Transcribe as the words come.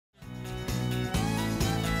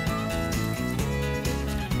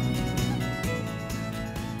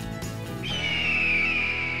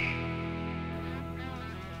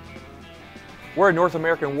We're at North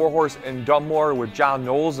American Warhorse in Dunmore with John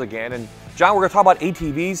Knowles again. And John, we're going to talk about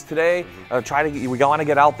ATVs today. We want to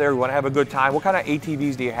get out there. We want to have a good time. What kind of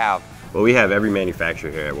ATVs do you have? Well, we have every manufacturer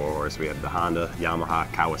here at Warhorse. We have the Honda, Yamaha,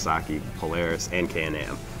 Kawasaki, Polaris, and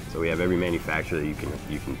Can-Am. So we have every manufacturer that you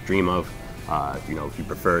can dream of. You know, if you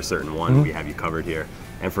prefer a certain one, we have you covered here.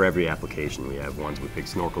 And for every application, we have ones with big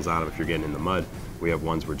snorkels on them if you're getting in the mud. We have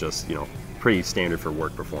ones we're just, you know, pretty standard for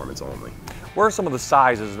work performance only. Where are some of the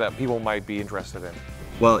sizes that people might be interested in?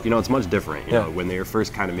 Well, you know, it's much different. You know, when they were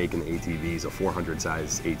first kind of making the ATVs, a 400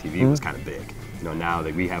 size ATV was kind of big. You know, now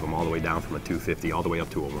that we have them all the way down from a 250 all the way up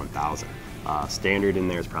to a 1000. Standard in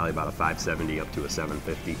there is probably about a 570 up to a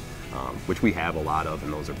 750, which we have a lot of,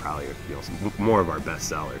 and those are probably, you know, some more of our best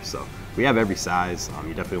sellers. So we have every size.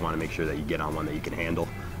 You definitely want to make sure that you get on one that you can handle.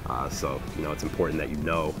 So, you know, it's important that you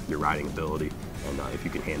know your riding ability and if you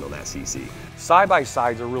can handle that CC.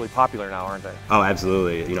 Side-by-sides are really popular now, aren't they? Oh,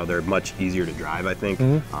 absolutely. You know, they're much easier to drive, I think.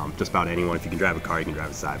 Just about anyone, if you can drive a car, you can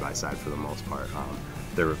drive a side-by-side for the most part.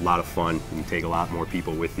 They're a lot of fun. You can take a lot more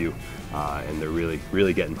people with you, and they're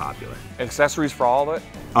really getting popular. Accessories for all of it?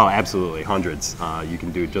 Oh, absolutely, hundreds. You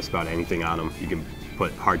can do just about anything on them. You can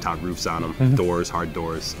put hardtop roofs on them, doors, hard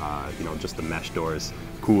doors, you know, just the mesh doors,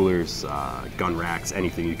 coolers, gun racks,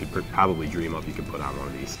 anything you could probably dream of, you can put on one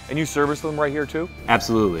of these. And you service them right here too?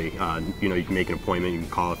 Absolutely. You know, you can make an appointment, you can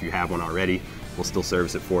call if you have one already. We'll still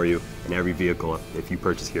service it for you. And every vehicle, if you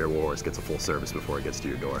purchase here at Warhorse, gets a full service before it gets to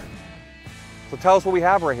your door. So tell us what we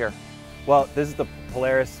have right here. Well, this is the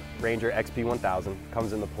Polaris Ranger XP1000.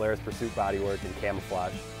 Comes in the Polaris Pursuit bodywork and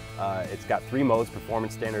camouflage. It's got 3 modes: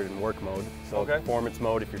 performance, standard, and work mode. So performance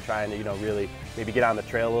mode, if you're trying to, you know, really maybe get on the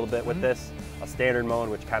trail a little bit with this. A standard mode,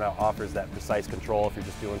 which kind of offers that precise control if you're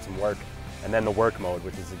just doing some work. And then the work mode,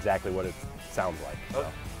 which is exactly what it sounds like. So.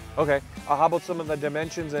 Okay. How about some of the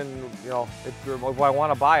dimensions and, you know, if I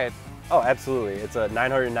want to buy it? Oh, absolutely. It's a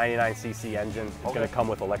 999cc engine. It's going to come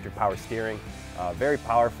with electric power steering. Very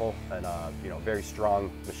powerful and you know, very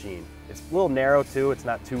strong machine. It's a little narrow too. It's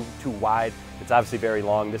not too wide. It's obviously very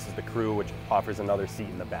long. This is the crew, which offers another seat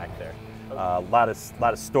in the back there. A lot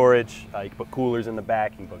of storage. You can put coolers in the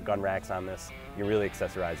back. You can put gun racks on this. You can really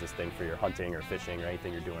accessorize this thing for your hunting or fishing or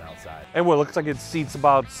anything you're doing outside. And what, it looks like it seats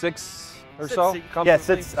about 6 or so? Yeah, it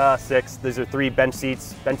sits 6. These are 3 bench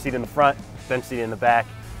seats. Bench seat in the front, bench seat in the back,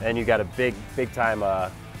 and you got a big time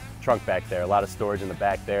trunk back there. A lot of storage in the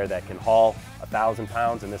back there that can haul 1,000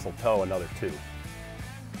 pounds, and this will tow another 2.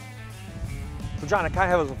 So John, it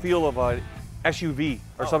kind of has a feel of a SUV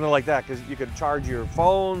or something like that, because you could charge your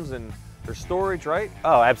phones and there's storage, right?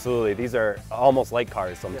 Oh, absolutely. These are almost like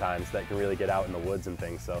cars sometimes that can really get out in the woods and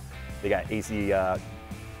things. So they got AC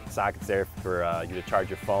sockets there for you to charge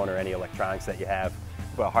your phone or any electronics that you have.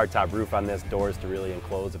 Put a hardtop roof on this, doors to really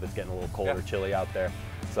enclose if it's getting a little cold or chilly out there.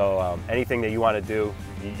 So anything that you want to do,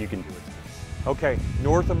 you can do it. Okay,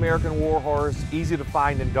 North American Warhorse, easy to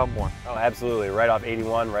find in Dunmore. Oh, absolutely. Right off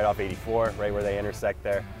 81, right off 84, right where they intersect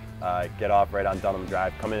there. Get off right on Dunham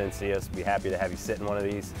Drive. Come in and see us. Be happy to have you sit in one of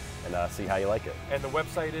these and see how you like it. And the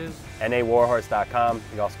website is? nawarhorse.com. You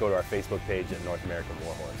can also go to our Facebook page at North American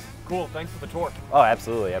Warhorse. Cool, thanks for the tour. Oh,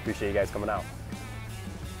 absolutely. I appreciate you guys coming out.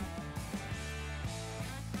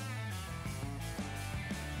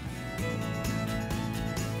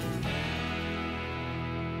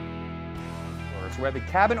 We're at the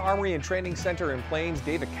Cabin Armory and Training Center in Plains.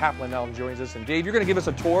 David Kaplan now joins us. And Dave, you're going to give us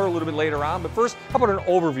a tour a little bit later on, but first, how about an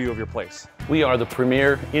overview of your place? We are the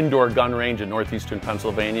premier indoor gun range in northeastern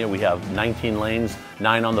Pennsylvania. We have 19 lanes,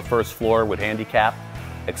 9 on the first floor with handicap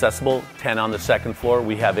accessible, 10 on the second floor.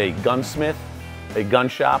 We have a gunsmith, a gun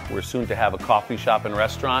shop. We're soon to have a coffee shop and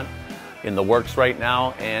restaurant in the works right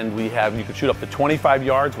now. And you can shoot up to 25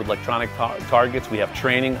 yards with electronic targets. We have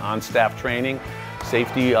training, on-staff training.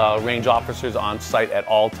 Safety range officers on site at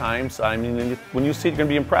all times. I mean, when you see it, you're going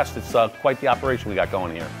to be impressed. It's quite the operation we got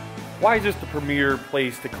going here. Why is this the premier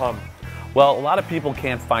place to come? Well, a lot of people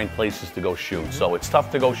can't find places to go shoot, so it's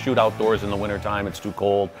tough to go shoot outdoors in the wintertime. It's too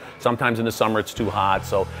cold. Sometimes in the summer it's too hot,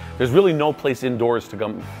 so there's really no place indoors to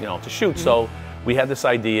come, you know, to shoot. So we had this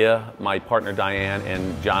idea, my partner Diane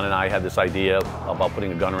and John and I had this idea about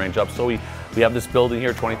putting a gun range up. So we have this building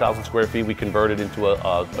here, 20,000 square feet. We converted into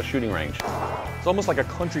a shooting range. It's almost like a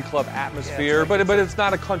country club atmosphere, but it's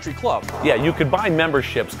not a country club. Yeah, you could buy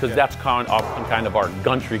memberships because that's kind of our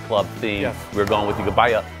country club theme. We're going with. You could buy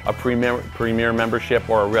a premier membership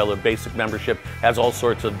or a regular basic membership. Has all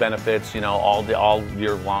sorts of benefits, you know, all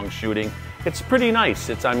year long shooting. It's pretty nice.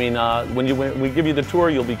 I mean, when we give you the tour,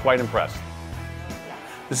 you'll be quite impressed.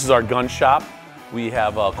 This is our gun shop. We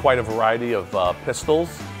have quite a variety of pistols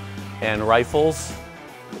and rifles,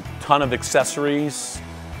 a ton of accessories,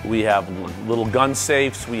 We have little gun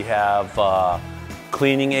safes. We have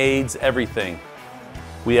cleaning aids, everything.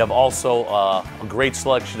 We have also a great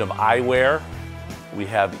selection of eyewear. We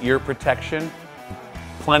have ear protection,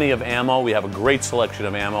 plenty of ammo. We have a great selection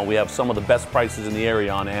of ammo. We have some of the best prices in the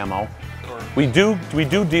area on ammo. We do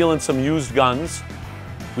deal in some used guns.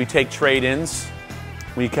 We take trade-ins.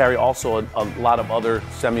 We carry also a lot of other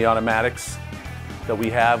semi-automatics that we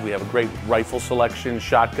have. We have a great rifle selection,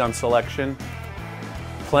 shotgun selection,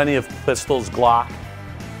 plenty of pistols, Glock,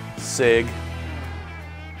 SIG,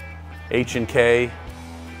 H&K,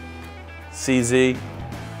 CZ,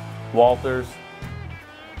 Walthers.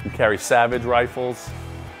 We carry Savage rifles.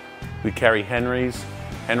 We carry Henry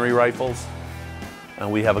rifles.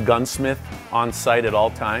 And we have a gunsmith on site at all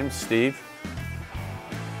times, Steve.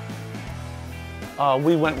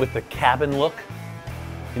 We went with the cabin look,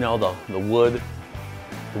 you know, the wood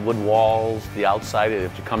walls, the outside.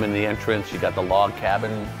 If you come in the entrance, you got the log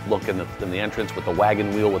cabin look in the entrance with the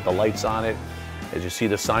wagon wheel with the lights on it. As you see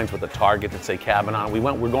the signs with the target that say cabin on it.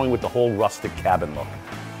 We're going with the whole rustic cabin look.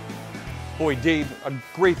 Boy, Dave, a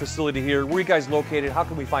great facility here. Where are you guys located? How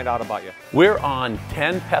can we find out about you? We're on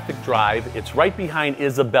 10 Pethick Drive. It's right behind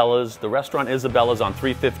Isabella's. The restaurant Isabella's on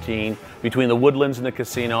 315, between the Woodlands and the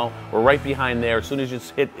casino. We're right behind there. As soon as you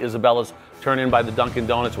hit Isabella's, turn in by the Dunkin'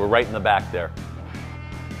 Donuts. We're right in the back there.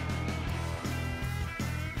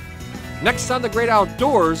 Next on The Great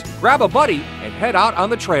Outdoors, grab a buddy and head out on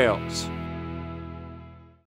the trails.